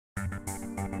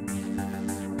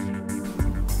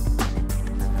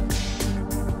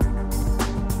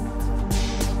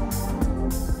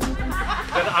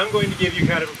I'm going to give you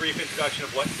kind of a brief introduction of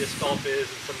what disc golf is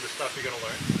and some of the stuff you're going to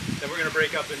learn. Then we're going to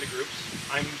break up into groups.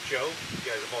 I'm Joe. You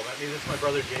guys have all met me. This is my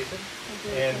brother Jason.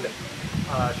 And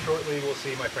shortly we'll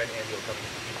see my friend Andy will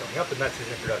be coming up, and that's his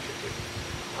introduction too.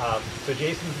 So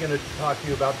Jason's going to talk to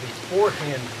you about the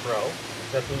forehand throw.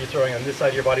 That's when you're throwing on this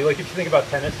side of your body. Like if you think about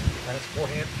tennis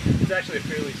forehand, it's actually a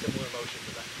fairly similar motion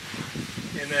to that.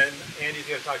 And then Andy's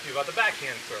going to talk to you about the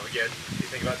backhand throw. Again, if you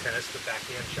think about tennis, the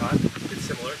backhand shot, it's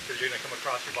similar because you're going to come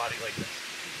across your body like this.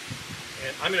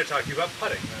 And I'm going to talk to you about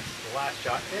putting. That's the last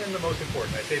shot and the most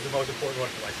important. I saved the most important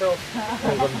one for myself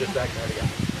because I'm just that kind of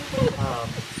guy.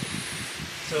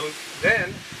 So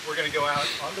then we're going to go out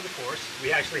onto the course.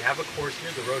 We actually have a course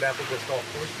here, the Road Apple Disc Golf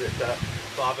course that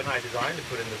Bob and I designed to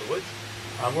put into the woods.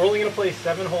 We're only going to play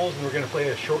 7 holes, and we're going to play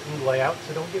a shortened layout,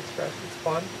 so don't get stressed. It's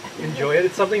fun. Enjoy it.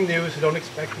 It's something new, so don't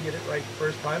expect to get it right the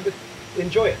first time, but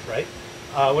enjoy it, right?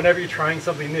 Whenever you're trying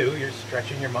something new, you're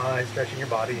stretching your mind, stretching your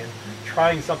body, and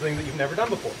trying something that you've never done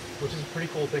before, which is a pretty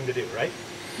cool thing to do, right?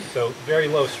 So very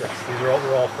low stress. We're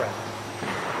all friends.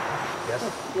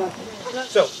 Yes?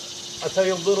 So I'll tell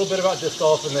you a little bit about disc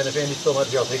golf, and then if Andy's still not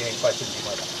here, I'll take any questions you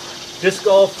might have. Disc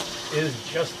golf is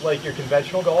just like your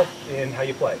conventional golf in how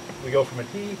you play. We go from a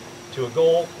tee to a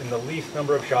goal in the least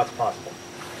number of shots possible.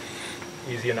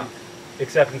 Easy enough.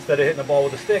 Except instead of hitting a ball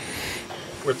with a stick,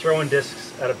 we're throwing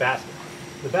discs at a basket.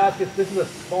 The basket, this is a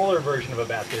smaller version of a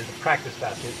basket. It's a practice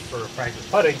basket for practice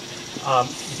putting.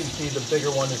 You can see the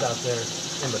bigger one is out there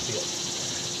in the field.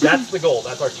 That's the goal,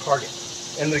 that's our target.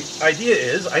 And the idea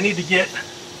is I need to get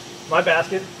my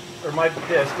basket or my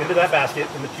disc into that basket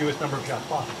in the fewest number of shots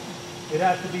possible. It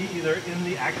has to be either in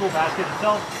the actual basket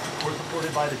itself or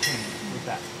supported by the chain, like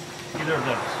that. Either of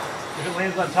those. If it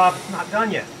lands on top, it's not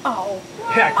done yet. Oh,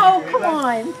 yeah, come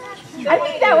on. I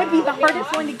think that would be the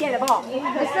hardest one to get of all.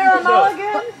 Is there a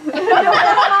mulligan? Is there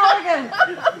a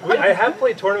mulligan? I have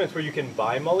played tournaments where you can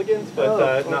buy mulligans,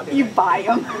 but not. You buy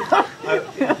them.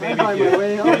 Maybe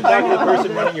if you talk to the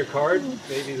person running your card,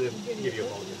 maybe they'll give you a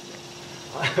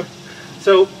mulligan.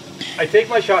 So I take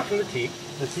my shot from the tee.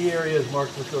 The tee area is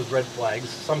marked with those red flags.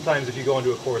 Sometimes if you go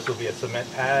into a course, there'll be a cement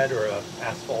pad or an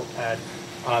asphalt pad.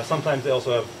 Sometimes they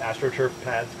also have AstroTurf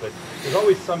pads, but there's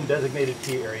always some designated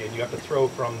tee area, and you have to throw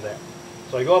from there.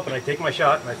 So I go up and I take my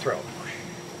shot and I throw.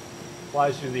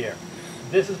 Flies through the air.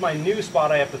 This is my new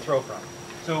spot I have to throw from.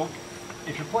 So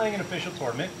if you're playing an official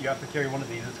tournament, you have to carry one of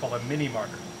these. It's called a mini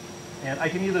marker. And I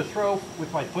can either throw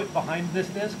with my foot behind this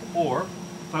disc, or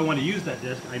if I want to use that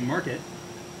disc, I mark it,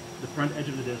 the front edge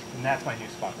of the disc, and that's my new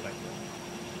spot that I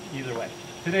throw. Either way.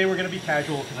 Today we're going to be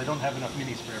casual because I don't have enough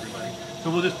minis for everybody. So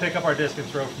we'll just pick up our disc and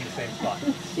throw from the same spot.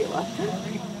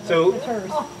 So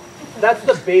that's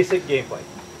the basic gameplay.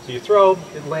 So you throw,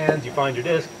 it lands, you find your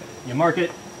disc, you mark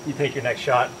it, you take your next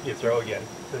shot, you throw again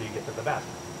until you get to the basket.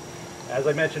 As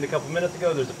I mentioned a couple minutes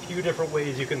ago, there's a few different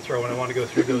ways you can throw, and I want to go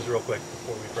through those real quick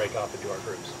before we break off into our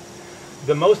groups.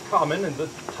 The most common and the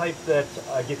type that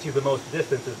gets you the most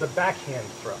distance is the backhand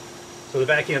throw. So the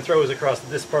backhand throw is across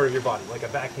this part of your body, like a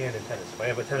backhand in tennis. If I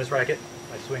have a tennis racket,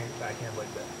 I swing it backhand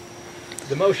like that.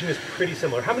 The motion is pretty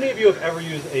similar. How many of you have ever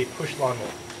used a push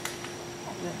lawnmower?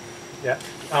 Yeah.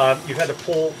 You've had to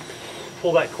pull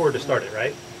that cord to start it,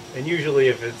 right? And usually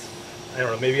if it's, I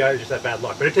don't know, maybe I just have bad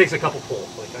luck, but it takes a couple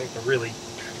pulls. Like I have to really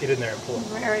get in there and pull.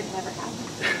 Rare, it never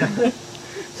happens.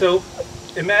 So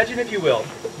imagine, if you will,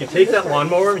 you take that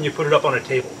lawnmower and you put it up on a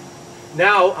table.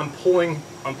 Now I'm pulling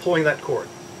that cord.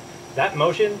 That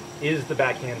motion is the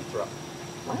backhand throw.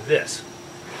 What? This.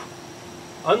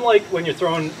 Unlike when you're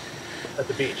throwing at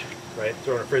the beach, right?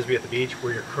 Throwing a frisbee at the beach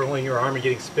where you're curling your arm and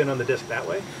getting spin on the disc that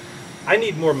way. I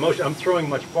need more motion. I'm throwing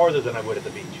much farther than I would at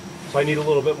the beach. So I need a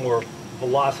little bit more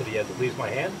velocity as it leaves my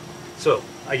hand. So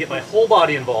I get my whole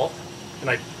body involved and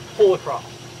I pull across.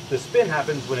 The spin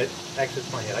happens when it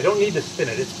exits my hand. I don't need to spin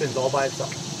it. It spins all by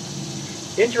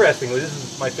itself. Interestingly, this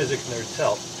is my physics nerd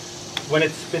self. When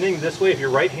it's spinning this way, if you're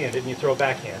right-handed and you throw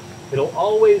backhand, it'll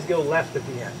always go left at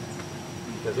the end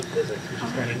because of physics, which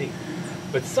is kind of neat.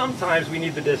 But sometimes we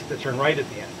need the disc to turn right at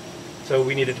the end. So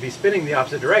we need it to be spinning the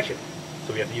opposite direction.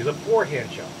 So we have to use a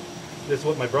forehand shot. This is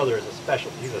what my brother is a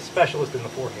specialist. He's a specialist in the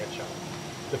forehand shot.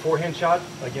 The forehand shot,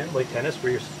 again, like tennis,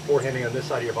 where you're forehanding on this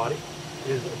side of your body,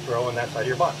 is a throw on that side of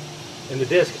your body. And the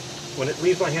disc, when it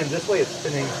leaves my hand this way, it's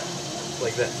spinning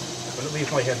like this. When it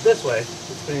leaves my hand this way, it's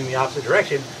spinning the opposite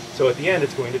direction. So at the end,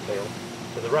 it's going to tail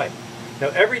to the right. Now,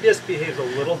 every disc behaves a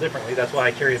little differently. That's why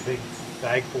I carry a big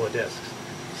bag full of discs.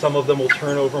 Some of them will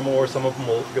turn over more. Some of them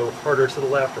will go harder to the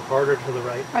left or harder to the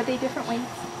right. Are they different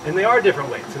weights? And they are different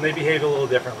weights, and they behave a little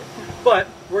differently. But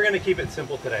we're going to keep it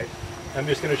simple today. I'm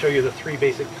just going to show you the 3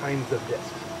 basic kinds of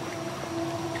discs.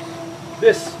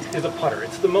 This is a putter.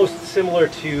 It's the most similar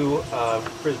to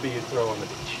frisbee you throw on the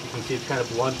beach. You can see it's kind of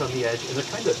blunt on the edge, and they're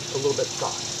kind of a little bit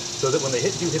soft, so that when they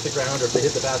do hit the ground or if they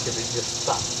hit the basket, they just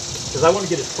stop. Because I want to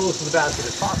get as close to the basket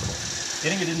as possible.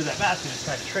 Getting it into that basket is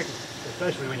kind of tricky,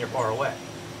 especially when you're far away.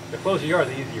 The closer you are,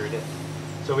 the easier it is.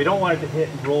 So we don't want it to hit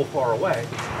and roll far away,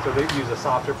 so they use a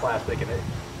softer plastic and it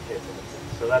hits.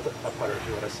 So that's a putter if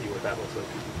you want to see what that looks like.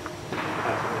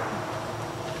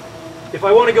 If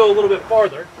I want to go a little bit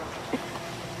farther,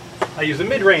 I use a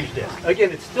mid-range disc.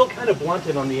 Again, it's still kind of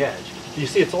blunted on the edge. You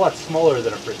see it's a lot smaller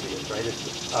than a frisbee is, right?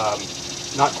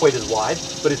 It's not quite as wide,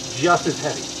 but it's just as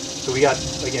heavy. So we got,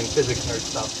 again, physics nerd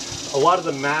stuff. A lot of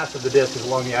the mass of the disc is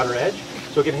along the outer edge,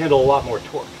 so it can handle a lot more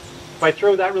torque. If I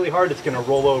throw that really hard, it's going to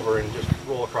roll over and just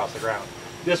roll across the ground.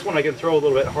 This one I can throw a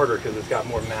little bit harder because it's got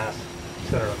more mass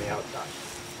centered on the outside.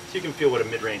 So you can feel what a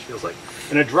mid-range feels like.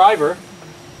 And a driver,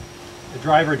 the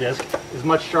driver disc is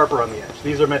much sharper on the edge.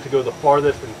 These are meant to go the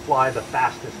farthest and fly the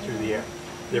fastest through the air.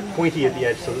 They're pointy at the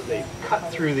edge so that they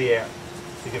cut through the air.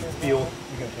 So you can feel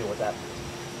what that feels.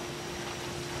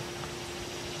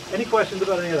 Any questions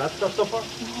about any of that stuff so far?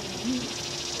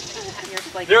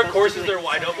 There are courses that are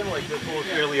wide open, like this pool is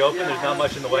fairly open, there's not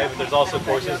much in the way, but there's also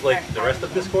courses like the rest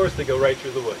of this course that go right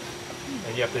through the woods.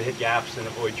 And you have to hit gaps and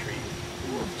avoid trees.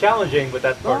 It's challenging, but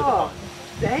that's part of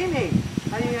the fun. Aiming.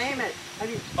 How do you aim it?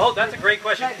 Oh, that's a great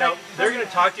question. Now, they're going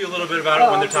to talk to you a little bit about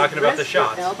it when they're talking about the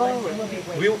shots.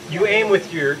 You aim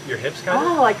with your hips, kind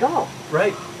of. Oh, like golf.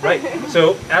 Right, right.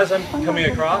 So as I'm coming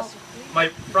across, my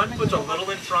front foot's a little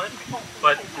in front,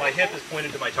 but my hip is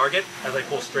pointed to my target as I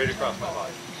pull straight across my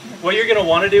body. What you're going to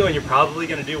want to do, and you're probably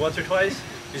going to do once or twice,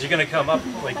 is you're going to come up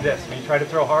like this. When you try to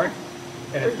throw hard,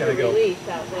 and it's going to go. Release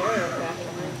out there.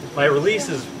 My release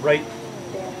is right,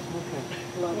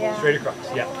 straight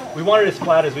across. Yeah, we want it as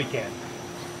flat as we can.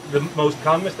 The most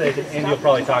common mistake, and Andy will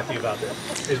probably talk to you about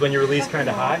this, is when you release kind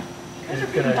of high, and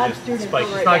it's going to just spike.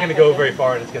 It's not going to go very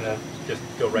far, and it's going to just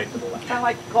go right to the left. Kind of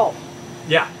like golf.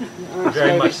 Yeah,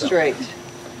 very much so. Straight.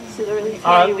 So the release,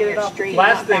 how do you get it straight?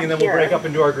 Last thing, and then we'll break up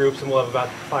into our groups, and we'll have about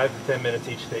 5 to 10 minutes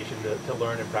each station to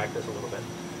learn and practice a little bit.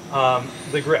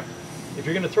 The grip. If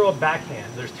you're going to throw a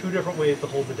backhand, there's 2 different ways to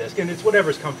hold the disc, and it's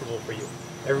whatever's comfortable for you.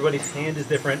 Everybody's hand is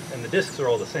different, and the discs are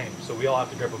all the same, so we all have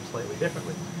to grip them slightly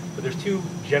differently. But there's 2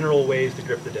 general ways to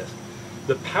grip the disc.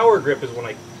 The power grip is when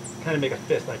I kind of make a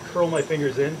fist, and I curl my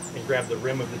fingers in and grab the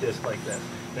rim of the disc like this,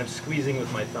 and I'm squeezing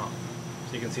with my thumb.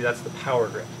 So you can see that's the power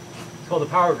grip. It's called the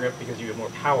power grip because you have more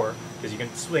power, because you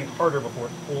can swing harder before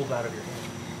it pulls out of your hand.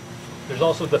 There's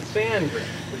also the fan grip,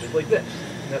 which is like this,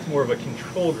 and that's more of a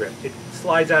control grip. It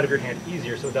slides out of your hand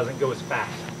easier so it doesn't go as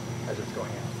fast as it's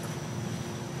going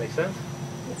out. Make sense?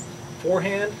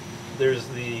 Forehand, there's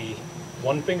the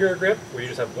 1-finger grip, where you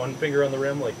just have 1 finger on the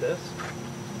rim like this. You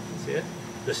can see it.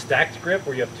 The stacked grip,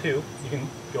 where you have 2. You can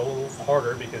go a little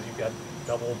harder because you've got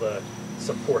double the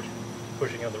support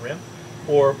pushing on the rim.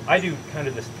 Or I do kind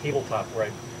of this tabletop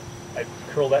where I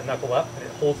curl that knuckle up and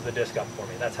it holds the disc up for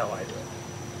me. That's how I do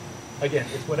it. Again,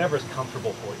 it's whatever's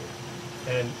comfortable for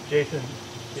you. And Jason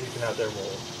out there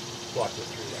will walk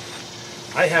us through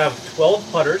that. I have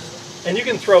 12 putters. And you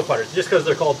can throw putters. Just because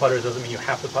they're called putters doesn't mean you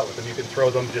have to putt with them. You can throw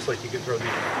them just like you can throw these.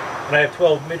 And I have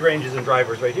 12 mid-ranges and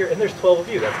drivers right here. And there's 12 of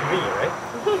you. That's convenient,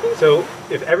 right? So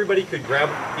if everybody could grab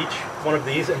each one of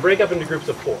these and break up into groups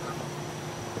of 4.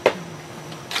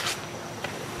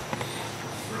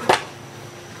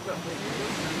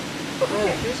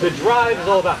 The drive is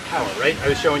all about power, right? I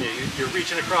was showing you. You're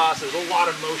reaching across. There's a lot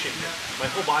of motion here. My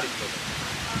whole body's moving.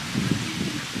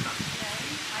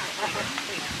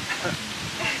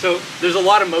 So there's a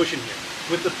lot of motion here.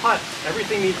 With the putt,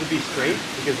 everything needs to be straight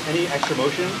because any extra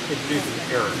motion introduces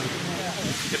error.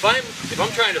 If I'm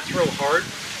trying to throw hard,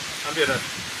 I'm gonna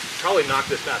probably knock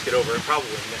this basket over and probably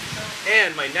miss.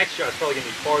 And my next shot is probably gonna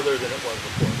be farther than it was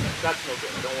before. That's no good.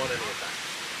 I don't want any of that.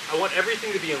 I want everything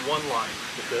to be in one line,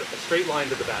 with a straight line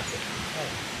to the basket.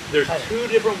 There's 2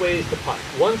 different ways to putt.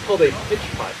 One's called a pitch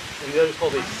putt, and the other's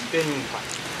called a spin putt.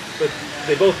 But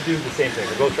they both do the same thing.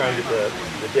 They're both trying to get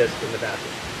the disc in the basket.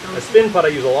 A spin putt,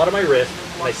 I use a lot of my wrist,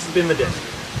 and I spin the disc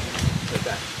like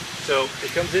that. So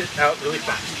it comes out really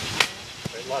fast.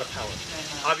 Right? A lot of power.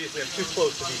 Obviously, I'm too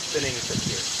close to be spinning from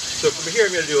here. So from here,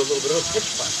 I'm going to do a little bit of a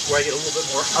pitch putt, where I get a little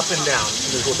bit more up and down, and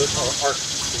there's a little bit more arc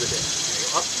to the disc.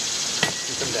 Up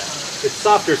and come down. It's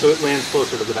softer, so it lands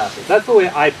closer to the basket. That's the way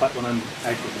I putt when I'm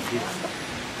actually competing.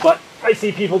 But I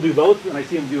see people do both, and I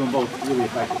see them doing both really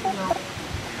effectively.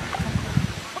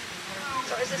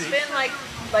 So is the spin like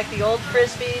the old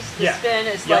frisbees? The spin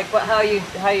is like how you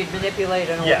manipulate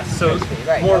an old so frisbee,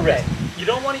 right? More wrist. You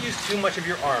don't want to use too much of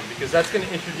your arm because that's going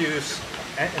to introduce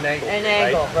an angle. An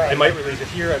angle, right. I might release it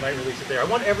here, I might release it there. I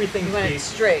want everything You to want be it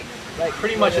straight, like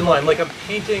pretty much in line. Like I'm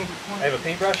painting, I have a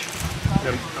paintbrush, and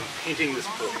I'm painting this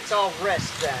blue. it's all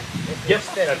wrist then. If Yep, it's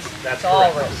fitting. that's it's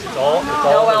all correct. wrist. It's all No the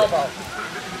elbow. wrist.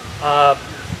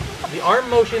 The arm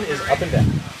motion is up and down.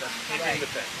 That's painting the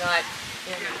thing. Not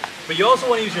in. But you also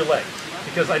want to use your legs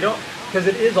because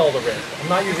it is all the wrist. I'm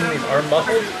not using these arm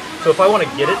muscles, so if I want to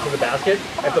get it to the basket,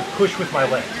 I have to push with my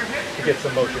legs to get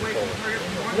some motion forward.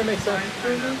 Does that make sense?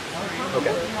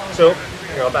 Okay. So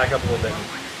here, I'll back up a little bit.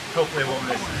 Hopefully, I won't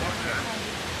miss.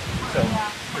 So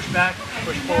push back,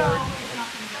 push forward, and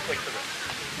click the wrist.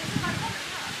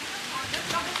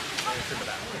 And it's in the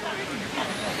back.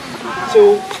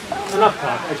 So enough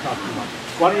talk. I talked too much.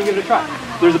 Why don't you give it a try?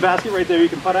 There's a basket right there you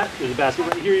can putt at. There's a basket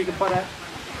right here you can putt at.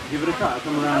 Give it a try. I'll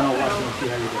come around and I'll watch you and see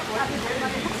how you do.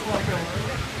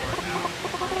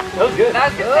 That was good. I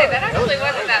was gonna say that actually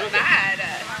wasn't that bad.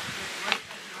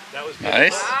 That was good.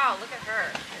 Nice. Wow, look at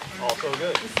her. Also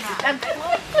good. I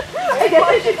guess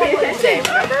I should pay attention.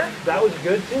 Remember? That was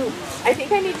good too. I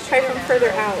think I need to try from further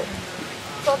out.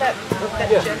 So that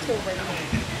Yeah. gentle rain.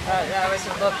 I was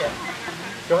looking.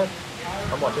 Go ahead.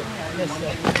 I'm watching.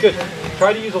 Good.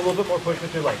 Try to use a little bit more push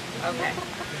with your leg. Okay.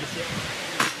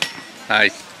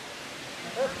 Nice.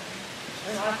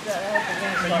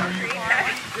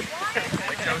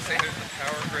 Like I was saying, there's the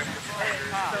power grip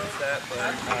set, but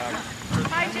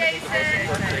Hi, Jason.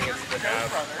 the thing is to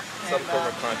have some form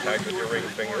of contact with your ring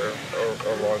finger or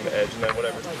along the edge, and then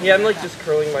whatever. Yeah, I'm like just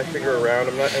curling my finger around.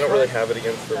 I don't really have it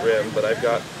against the rim, but I've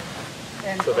got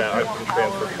so that I can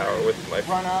transfer power with my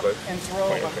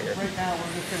pointer finger.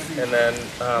 And then,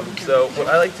 so what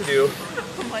I like to do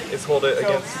is hold it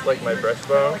against like my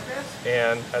breastbone,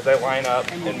 and as I line up,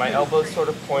 and my elbow's sort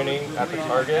of pointing at the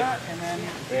target,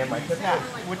 and my hips are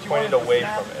pointed away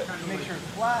from it.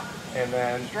 And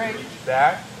then reach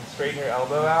back, and straighten your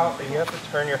elbow out, and you have to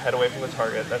turn your head away from the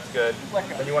target. That's good.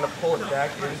 Then you want to pull it back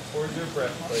in towards your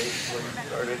breastplate where you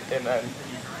started, and then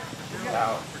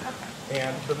out.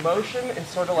 And the motion is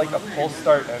sort of like a full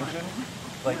start engine.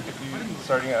 Like if you're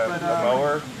starting a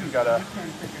mower, you gotta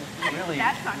really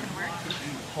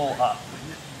pull up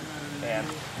and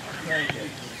crank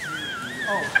it.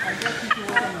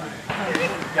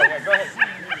 Yeah, go ahead.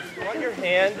 You want your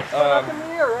hand, Well,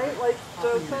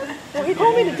 he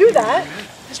told me to do that.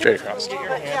 Straight across. get your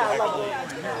hand actually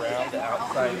around the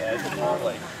outside edge, and more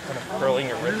like kind of curling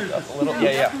your wrist up a little.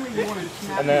 Yeah.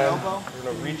 And then you're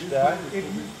gonna reach that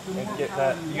and get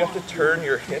that. You have to turn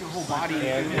your hips and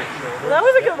your shoulders. That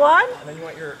was a good one. And then you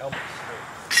want your elbows straight.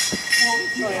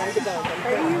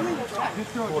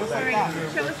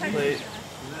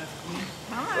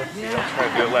 Let's try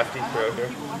to do a lefty throw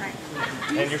here.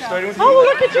 And you're starting with Oh,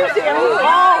 look at you, Sammy.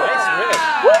 Oh, nice rip.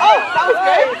 that was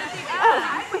great.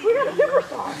 We got a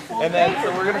superstar. And then so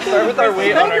we're gonna start with our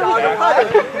weight on our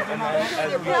back. And then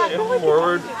as we shift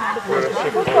forward, we're gonna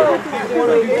shift forward.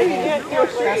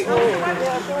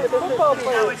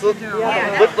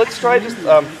 Let's try just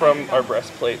from our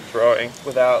breastplate throwing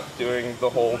without doing the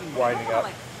whole winding up.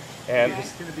 And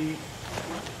just gonna be.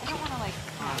 I don't want to like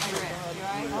rip, do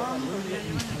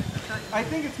I? I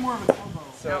think it's more of an elbow.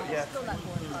 So yeah.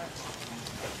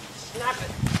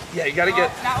 Yeah, you gotta get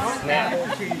snap.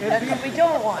 That's what we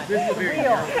don't want. This is the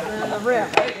wheel and the rim.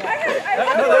 No,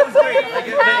 that was great. Like,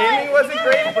 the aiming wasn't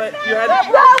great, but you had. That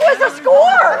was a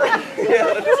score.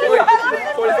 Yeah,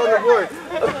 that's points on the board.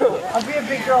 I'll be a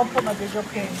big girl and put my big girl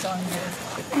pants on here.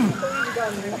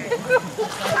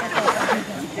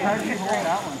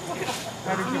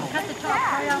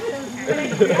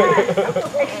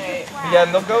 Yeah,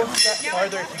 and they'll go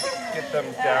farther if you get them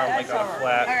down like on a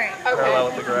flat, parallel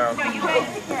with the ground.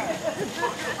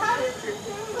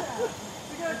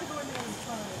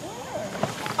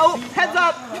 Oh, heads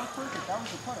up.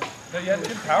 No, you had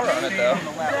good power on it though.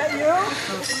 Is that you?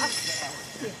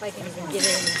 See if I can even get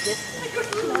it any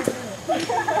distance.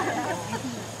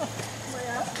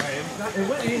 It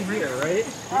went in here, right?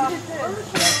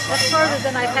 That's farther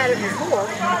than I've had it before.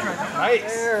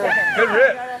 Nice. Good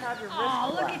rip.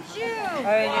 Oh, look at you. You're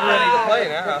ready to play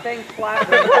now. Thing flat.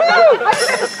 I'm going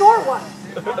to score one.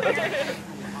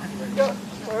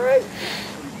 All right.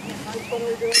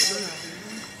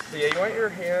 So yeah, you want your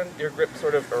hand, your grip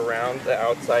sort of around the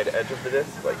outside edge of the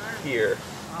disc, like here.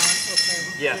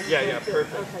 Yeah,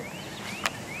 perfect.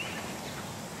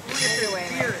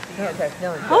 Okay,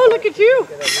 no. Oh, look at you.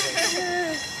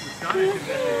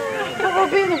 We'll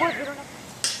be in the woods.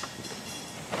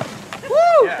 Woo!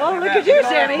 Yeah, Oh, look at you,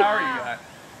 Sammy. Power you got.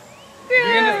 You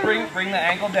can just bring the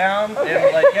ankle down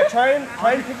and like try and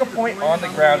pick a point on the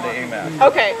ground to aim at.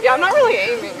 Okay, yeah, I'm not really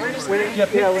aiming. I'm just Yeah,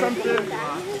 pick something.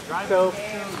 So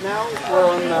now we're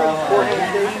on the forehand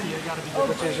stage,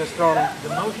 which is just throwing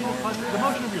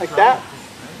like that.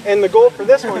 And the goal for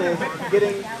this one is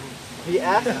getting the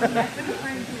S,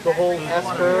 the whole S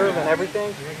curve and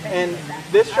everything. And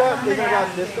this shot isn't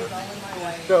about distance.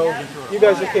 So you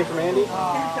guys just came from Andy?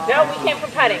 No, we came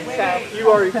from putting, so. You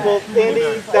already, well,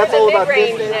 Andy, that's all about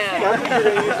distance. Now. That's what you're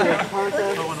going to use for the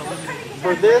contest.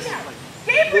 For this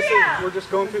is, we're just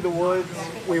going through the woods.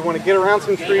 We want to get around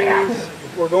some trees.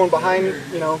 We're going behind,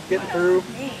 you know, getting through.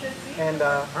 And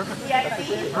that's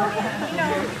it.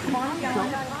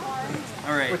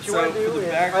 All right, What you want to do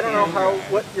is, I don't know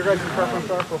what your guys' preference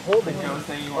are for holding them.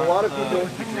 A lot of people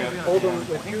hold them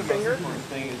with 2 fingers,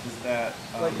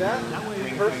 like that.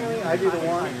 Personally, I do the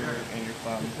 1,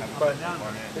 but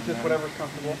it's just whatever's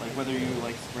comfortable. Like whether you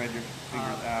like spread your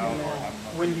fingers out or have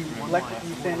them when you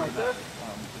stand like this.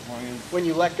 When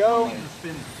you let go,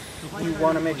 you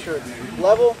want to make sure it's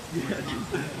level,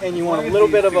 and you want a little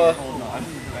bit of a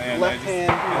left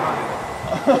hand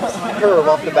curve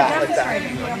off the bat like that.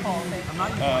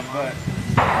 but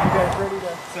you guys ready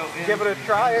to give it a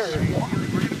try? Or?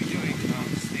 we're going to be doing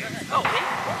stands. Oh,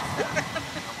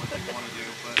 what you want to do,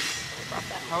 but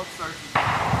how it starts is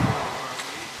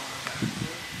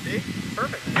See?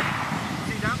 Perfect.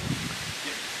 See down?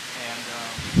 and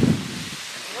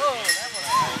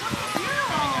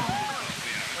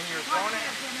when you were throwing it,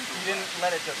 you didn't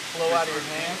let it just flow out of your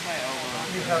hand.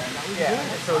 You have, yeah,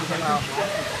 so it came out.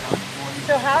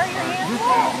 So how are your hands?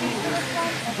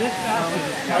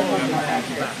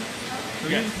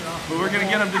 but we're going to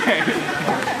get them today.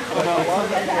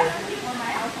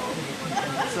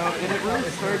 So and it really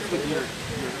starts with your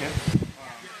hips.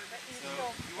 So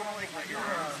you want to like let your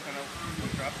arms kind of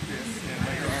drop this and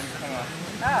let your arms kind of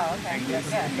hang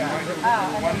loose. And you want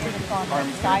one arm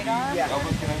is side arm, the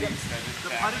elbow's going to be extended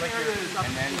back.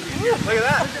 And then Look at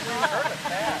that.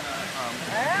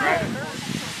 grab it.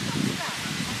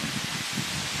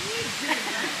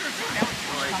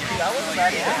 That was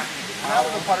bad. That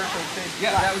was a putter, so it stayed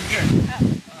Yeah, that was good. And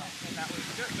that was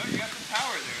good. No, you got some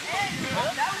power there.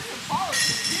 That was some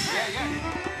polish. Yeah,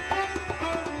 yeah.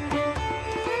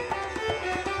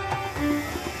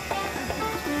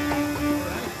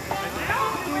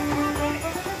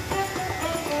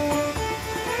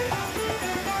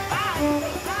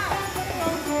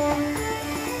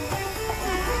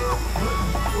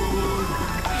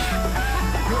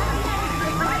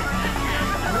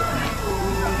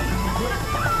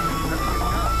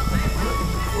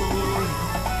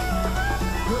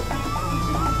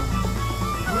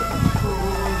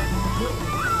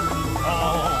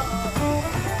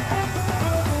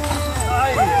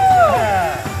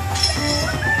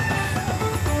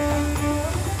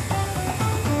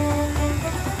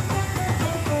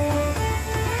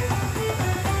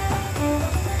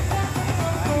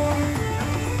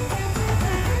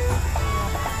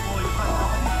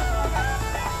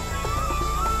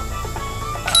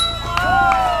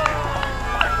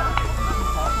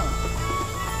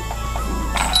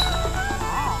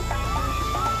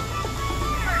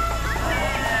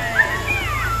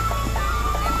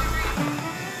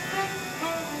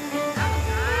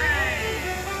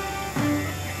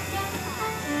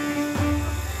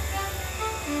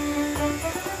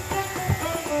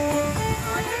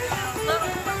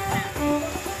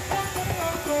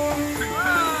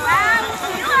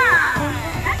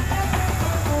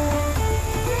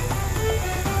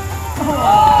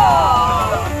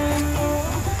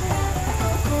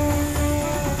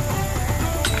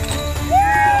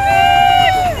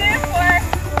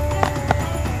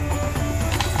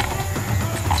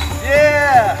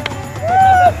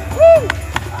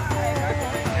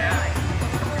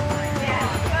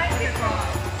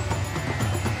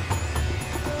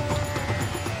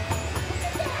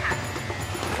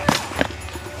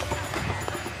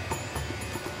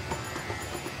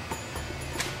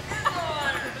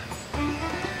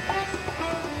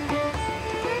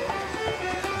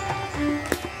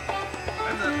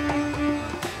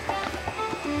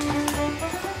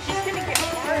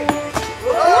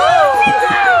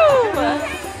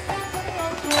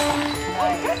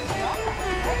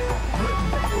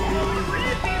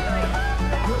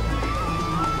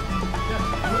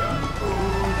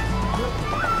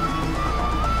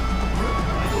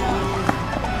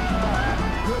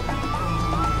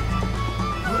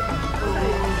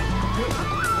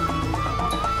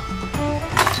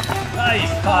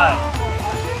 Nice putt.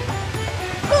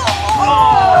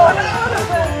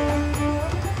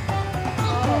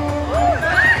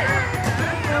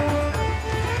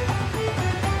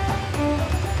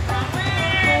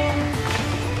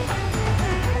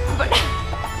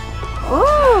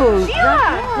 Ooh,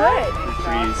 yeah, good.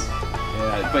 trees.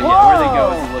 Yeah, but yeah, where they go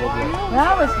is a little bit.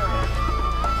 That was.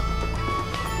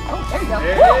 Oh, there you go.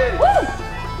 There Woo! it is.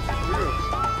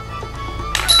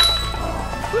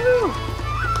 Woo! Woo!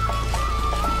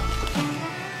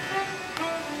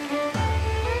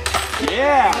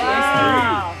 Yeah, nice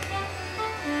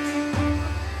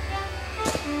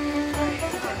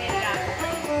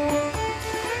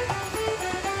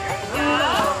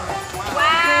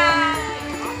Wow.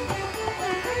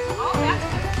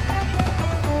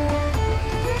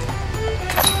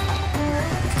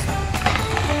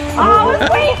 Oh, I was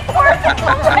waiting for it to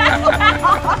come back.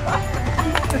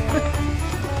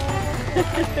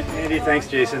 Andy, thanks,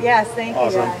 Jason. Yes, thank you.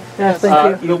 Awesome. Guys. Yes,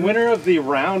 thank you. The winner of the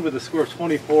round with a score of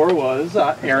 24 was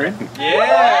Aaron.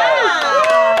 Yeah!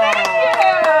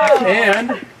 And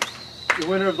the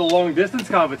winner of the long distance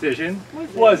competition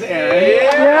was Aaron.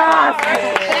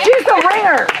 Yes. She's the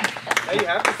ringer. Now you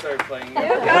have to start playing. You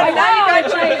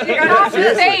got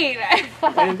insane.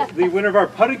 And the winner of our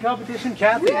putting competition,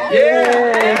 Kathy.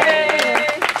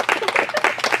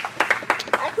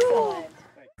 Excellent.